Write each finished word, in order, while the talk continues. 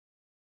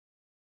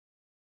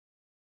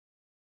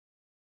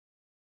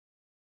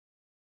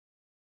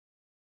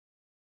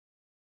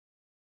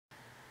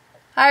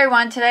Hi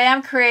everyone, today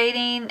I'm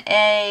creating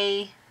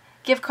a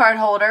gift card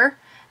holder.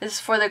 This is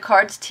for the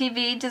Cards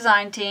TV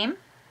design team.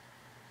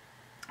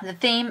 The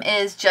theme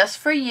is Just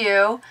For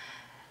You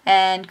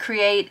and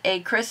create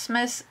a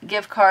Christmas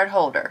gift card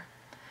holder.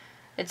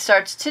 It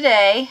starts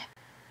today,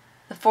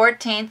 the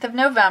 14th of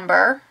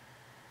November,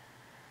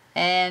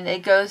 and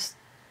it goes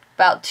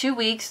about 2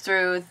 weeks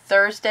through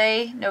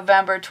Thursday,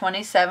 November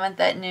 27th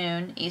at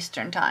noon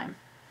Eastern Time.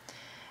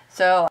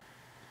 So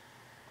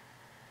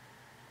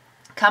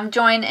come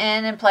join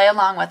in and play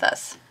along with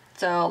us.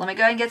 So let me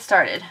go ahead and get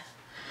started.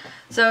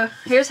 So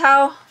here's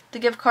how the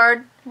gift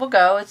card will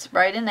go. It's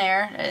right in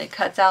there, and it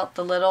cuts out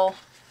the little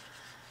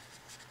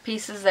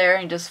pieces there,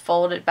 and you just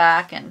fold it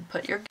back and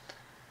put your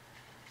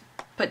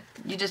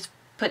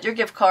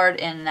gift card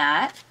in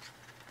that.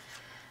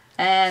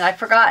 And I've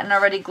forgotten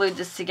already glued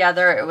this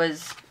together. It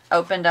was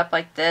opened up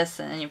like this,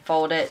 and then you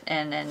fold it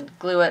and then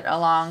glue it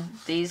along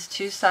these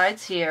two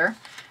sides here,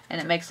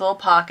 and it makes a little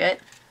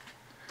pocket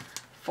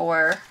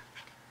for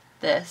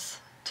this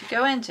to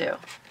go into,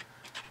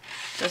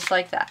 just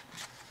like that.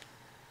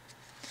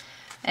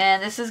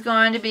 And this is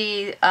going to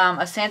be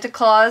a Santa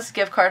Claus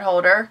gift card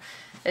holder.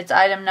 It's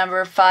item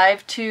number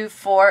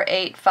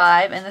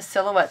 52485 in the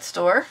Silhouette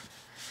store.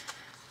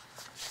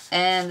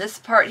 And this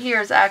part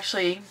here is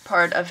actually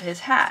part of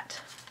his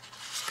hat.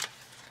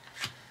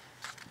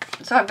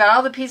 So I've got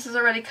all the pieces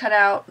already cut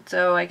out,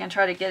 so I can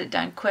try to get it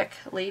done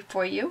quickly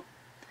for you.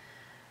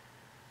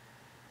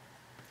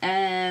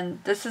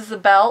 And this is the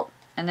belt,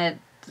 and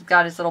it's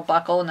got his little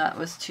buckle, and that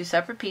was two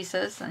separate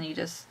pieces, and you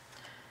just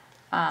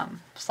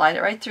slide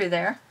it right through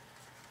there.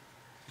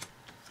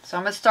 So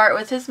I'm going to start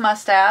with his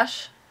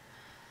mustache.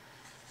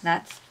 And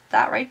that's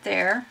that right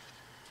there.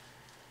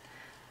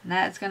 And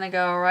that's going to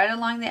go right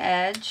along the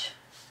edge,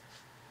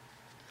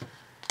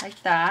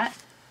 like that.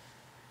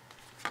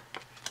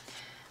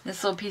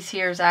 This little piece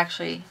here is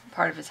actually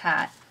part of his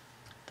hat,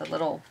 the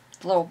little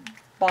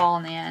ball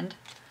on the end.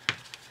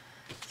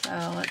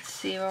 So let's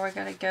see where we're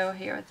going to go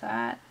here with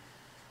that.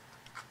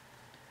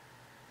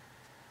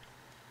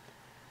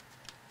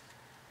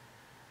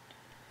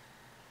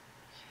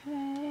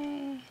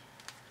 Okay.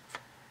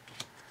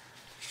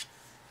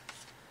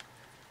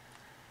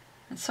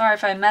 And sorry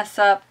if I mess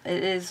up.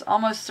 It is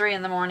almost 3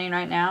 in the morning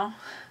right now.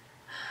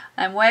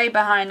 I'm way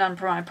behind on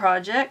my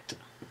project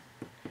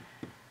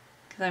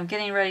because I'm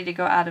getting ready to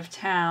go out of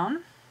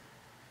town.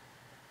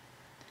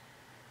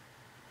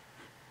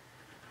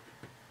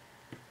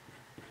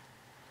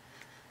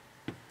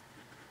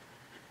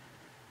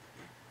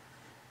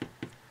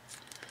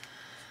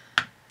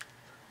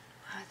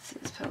 Let's see,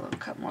 let's put a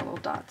couple more little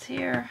dots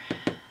here.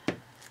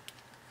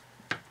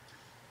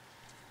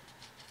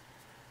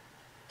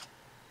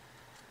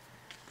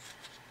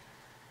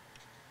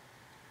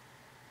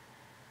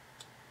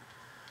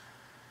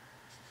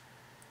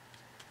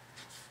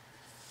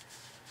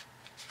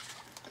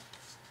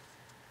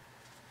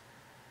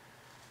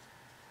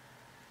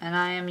 And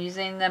I am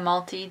using the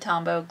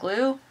multi-Tombow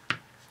glue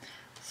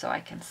so I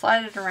can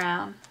slide it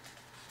around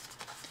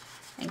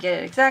and get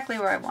it exactly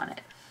where I want it.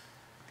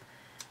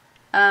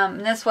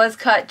 This was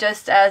cut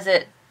just as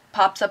it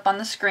pops up on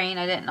the screen.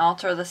 I didn't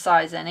alter the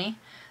size any.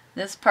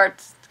 This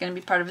part's going to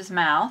be part of his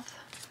mouth.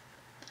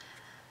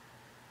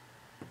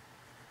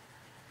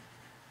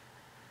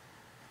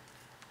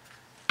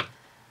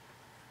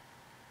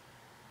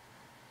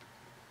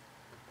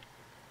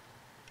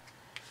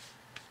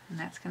 And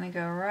that's going to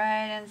go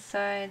right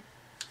inside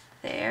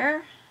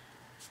there.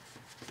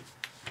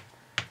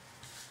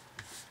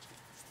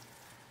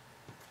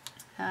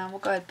 We'll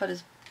go ahead and put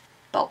his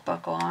belt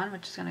buckle on,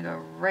 which is going to go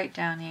right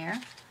down here.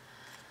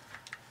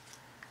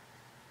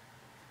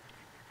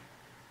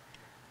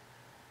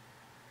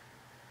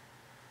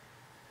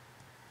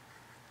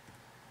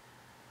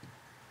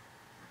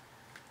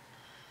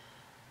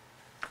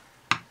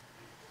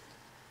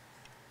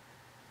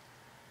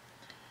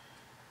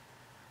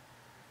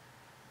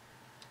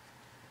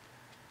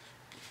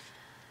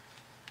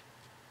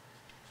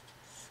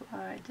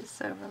 Slide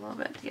this over a little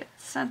bit to get it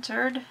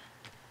centered.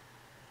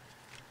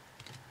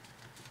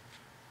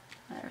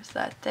 There's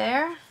that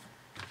there.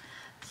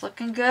 It's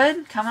looking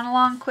good, coming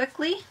along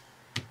quickly.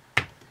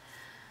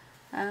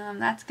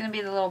 That's going to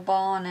be the little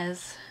ball on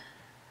his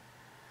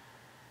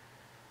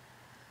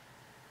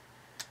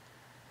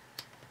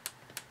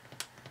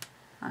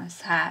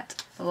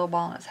hat, the little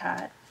ball on his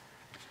hat.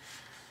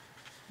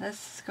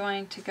 This is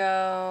going to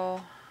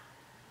go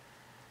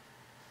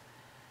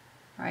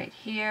right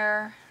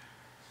here.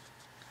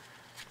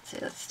 Let's see,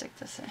 let's stick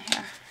this in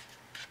here.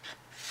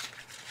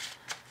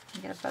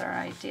 Get a better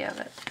idea of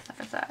it.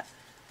 There's that.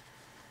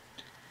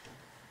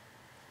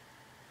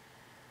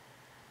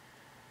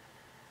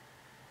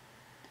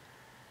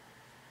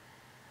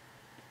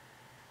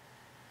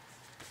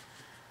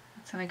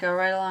 It's going to go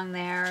right along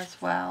there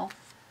as well.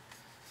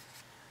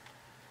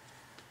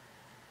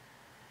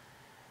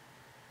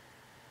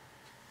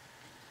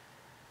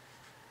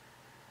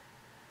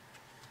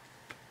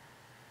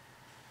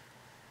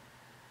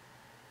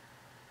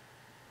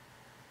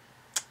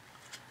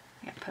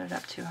 I put it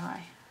up too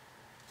high.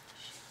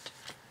 Shoot.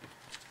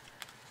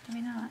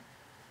 Maybe not.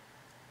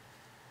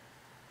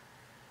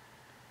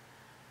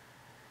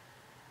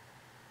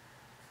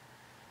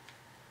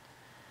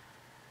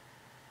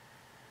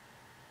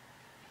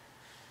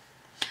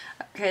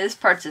 Okay, this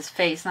part's his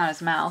face, not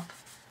his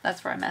mouth.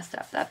 That's where I messed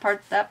up. That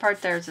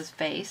part there is his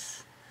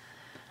face.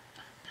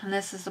 And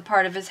this is the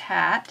part of his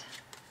hat.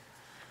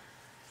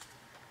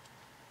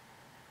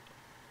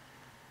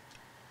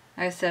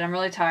 Like I said, I'm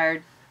really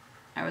tired.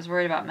 I was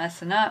worried about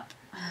messing up,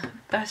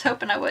 but I was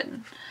hoping I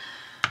wouldn't.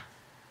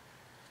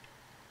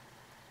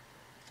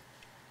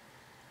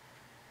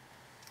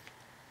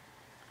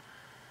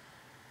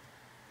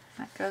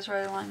 That goes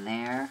right along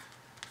there.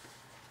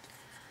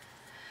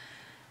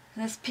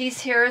 And this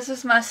piece here is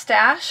his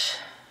mustache.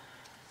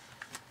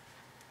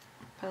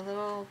 Put a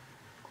little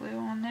glue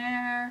on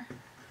there.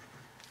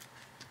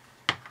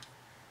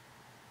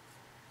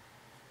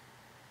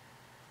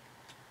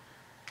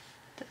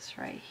 This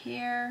right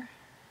here.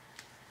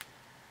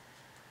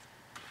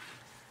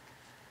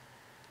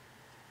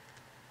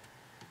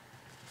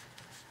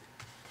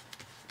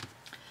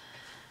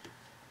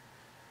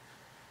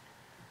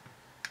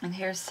 And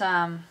here's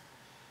some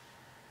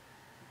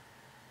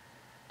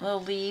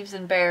little leaves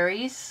and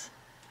berries.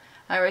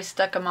 I already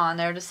stuck them on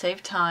there to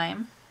save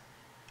time.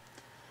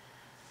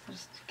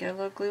 Just get a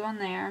little glue on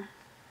there.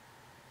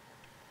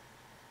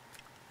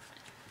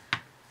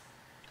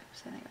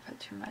 Oops, I think I put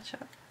too much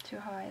up, too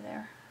high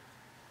there.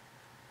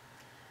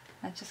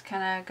 That just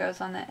kind of goes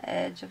on the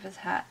edge of his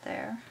hat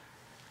there.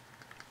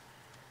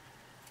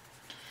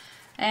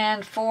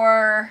 And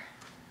for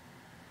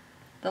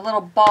the little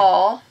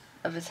ball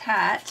of his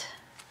hat,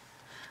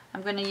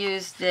 I'm going to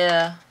use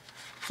the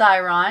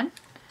Xyron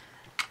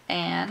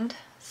and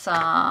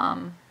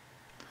some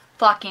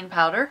flocking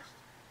powder.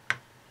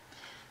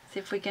 See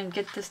if we can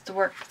get this to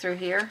work through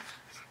here.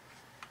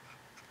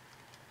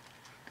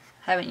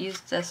 Haven't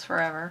used this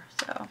forever,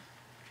 so.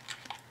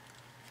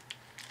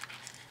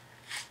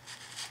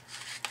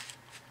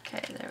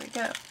 Okay, there we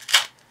go.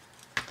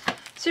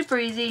 Super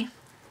easy.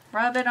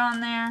 Rub it on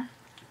there.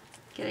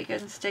 Get it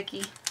good and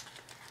sticky.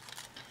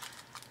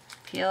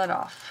 Peel it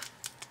off.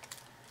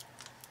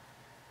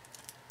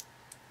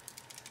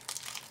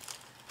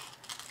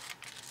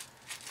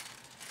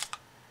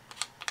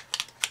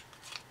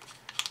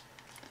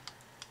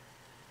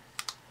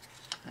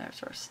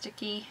 There's our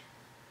sticky.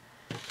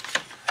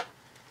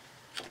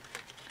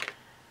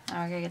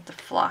 Now we're going to get the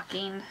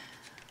flocking.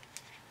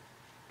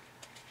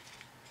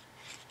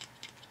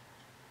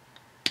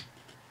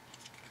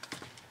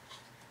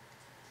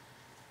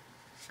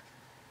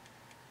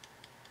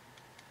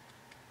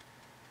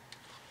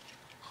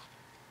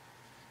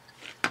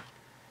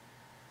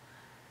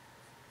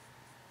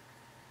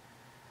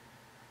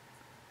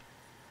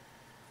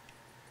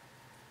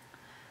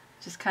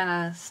 Just kind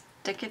of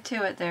stick it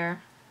to it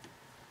there.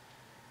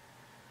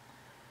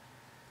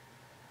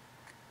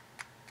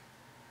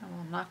 And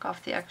we'll knock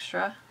off the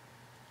extra.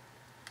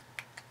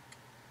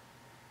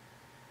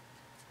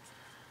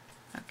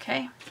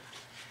 Okay.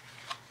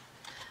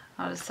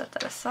 I'll just set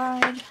that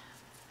aside.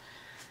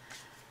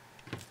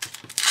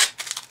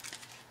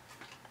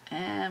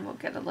 And we'll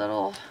get a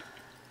little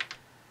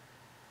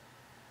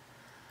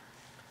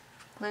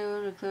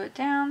glue to glue it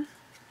down.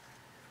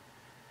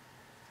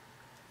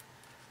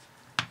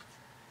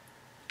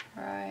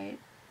 Right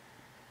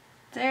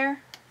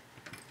there.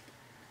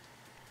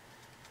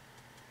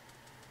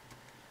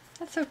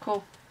 That's so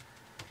cool.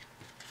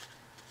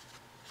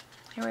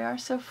 Here we are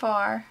so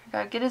far. I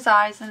gotta get his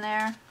eyes in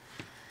there.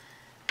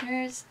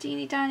 There's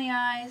teeny tiny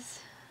eyes.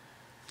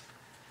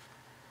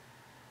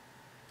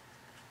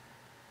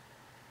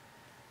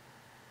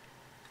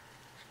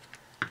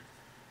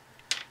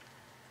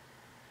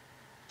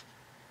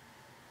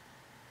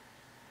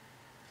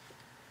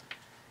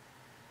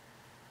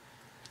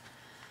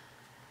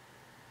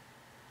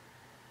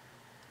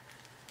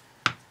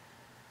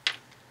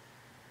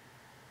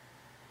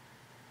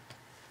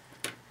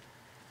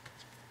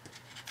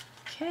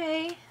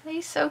 Okay,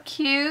 he's so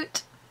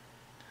cute.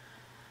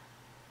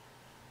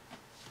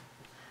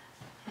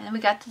 And we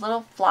got the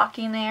little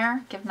flocking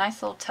there. Give a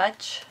nice little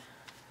touch.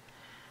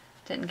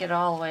 Didn't get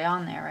all the way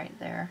on there right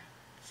there.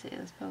 Let's see,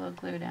 let's put a little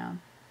glue down.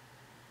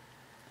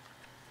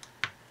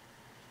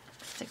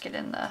 Stick it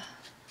in the...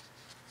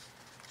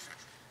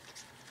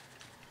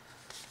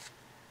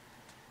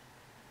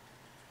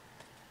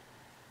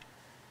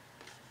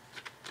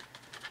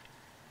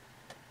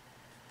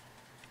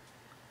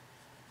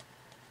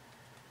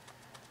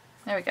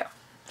 There we go.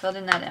 Filled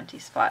in that empty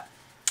spot.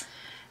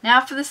 Now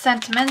for the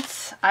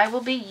sentiments, I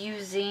will be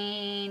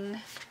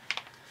using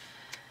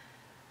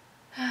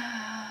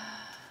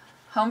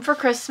Home for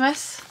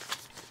Christmas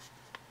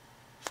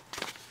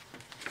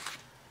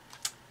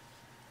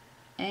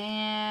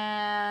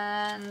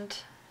and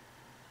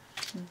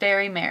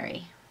Very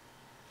Merry.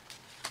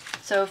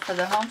 So for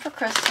the Home for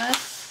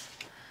Christmas,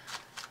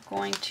 I'm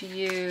going to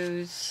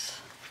use,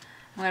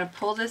 I'm going to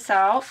pull this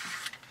out.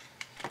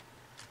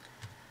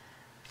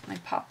 Let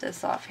me pop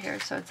this off here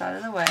so it's out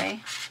of the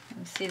way. You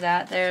can see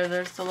that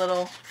there's the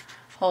little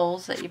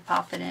holes that you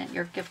pop it in,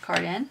 your gift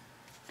card in.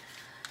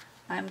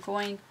 I'm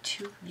going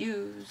to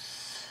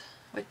use,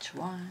 which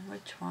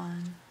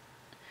one?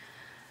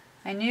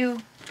 I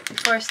knew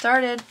before I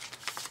started.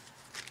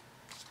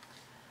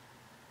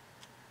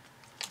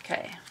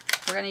 Okay,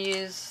 we're going to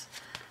use,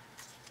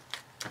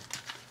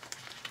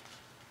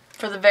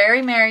 for the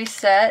Very Merry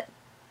set,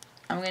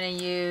 I'm going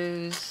to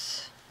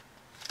use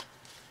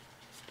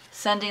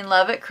Sending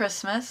Love at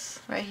Christmas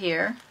right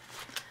here.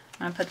 I'm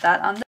going to put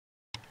that on the...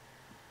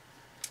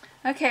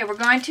 Okay, we're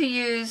going to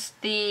use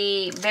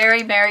the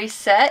Very Merry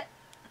set,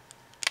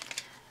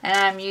 and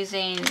I'm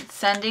using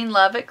Sending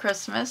Love at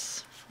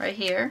Christmas right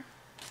here.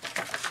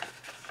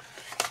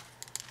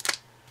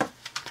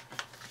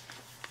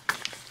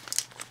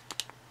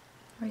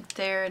 Right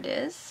there it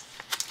is.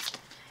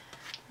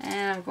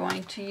 And I'm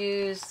going to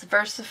use the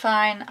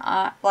VersaFine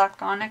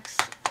Black Onyx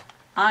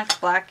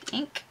Black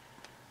ink.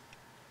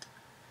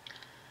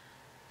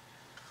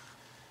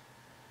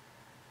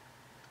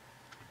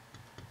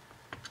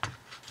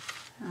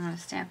 I'm going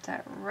to stamp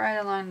that right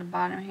along the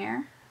bottom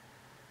here.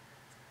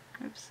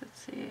 Oops,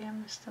 let's see, I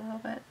missed a little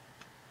bit.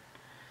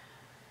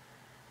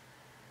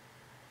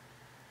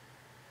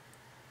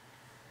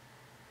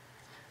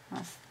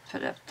 Let's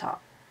put it up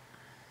top.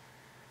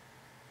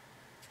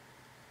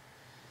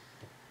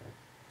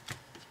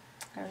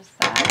 There's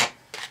that.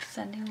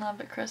 Sending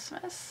Love at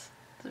Christmas.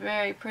 It's a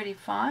very pretty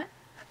font.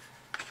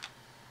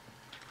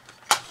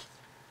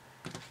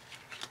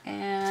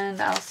 And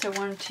I also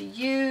wanted to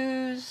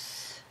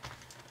use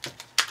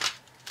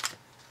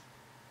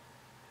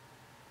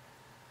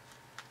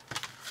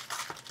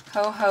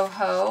Ho Ho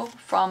Ho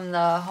from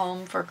the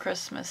Home for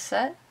Christmas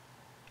set.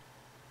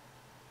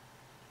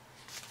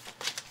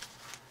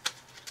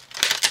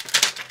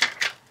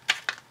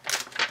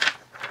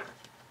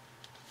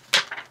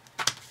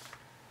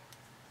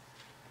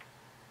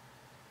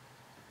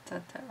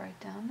 Set that right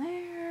down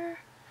there.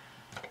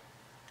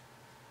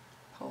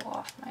 Pull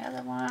off my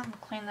other one. I'll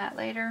clean that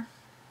later.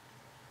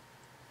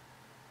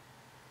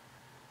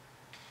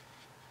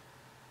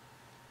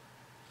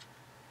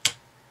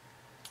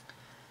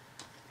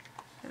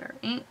 Get our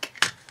ink.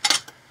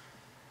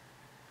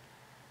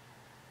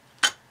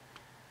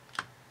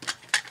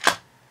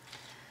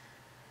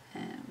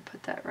 And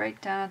put that right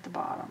down at the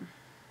bottom.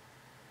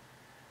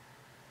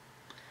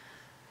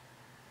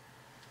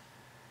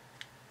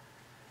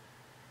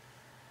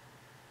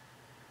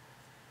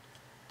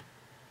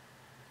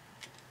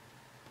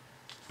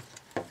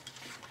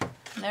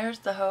 There's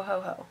the Ho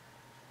Ho Ho.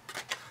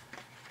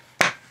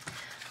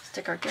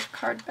 Stick our gift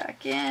card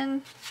back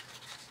in.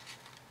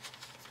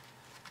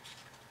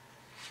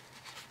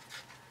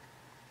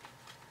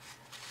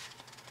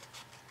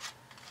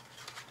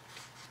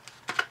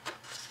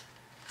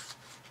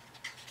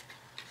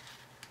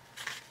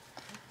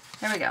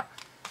 There we go.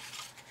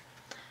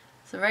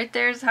 So right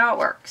there's how it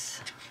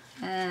works.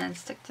 And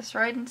stick this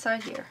right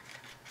inside here.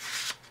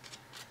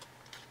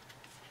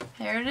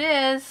 There it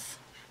is.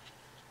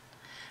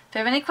 If you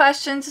have any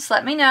questions, just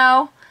let me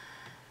know.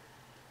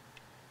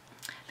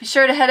 Be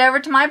sure to head over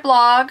to my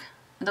blog.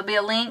 There'll be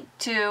a link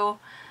to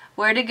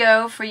where to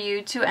go for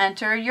you to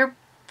enter your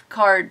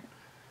card.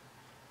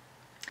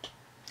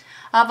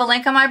 I'll have a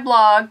link on my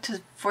blog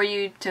for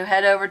you to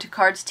head over to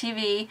Cards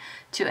TV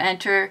to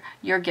enter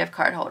your gift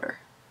card holder.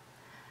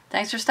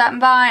 Thanks for stopping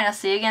by, and I'll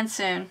see you again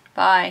soon.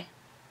 Bye.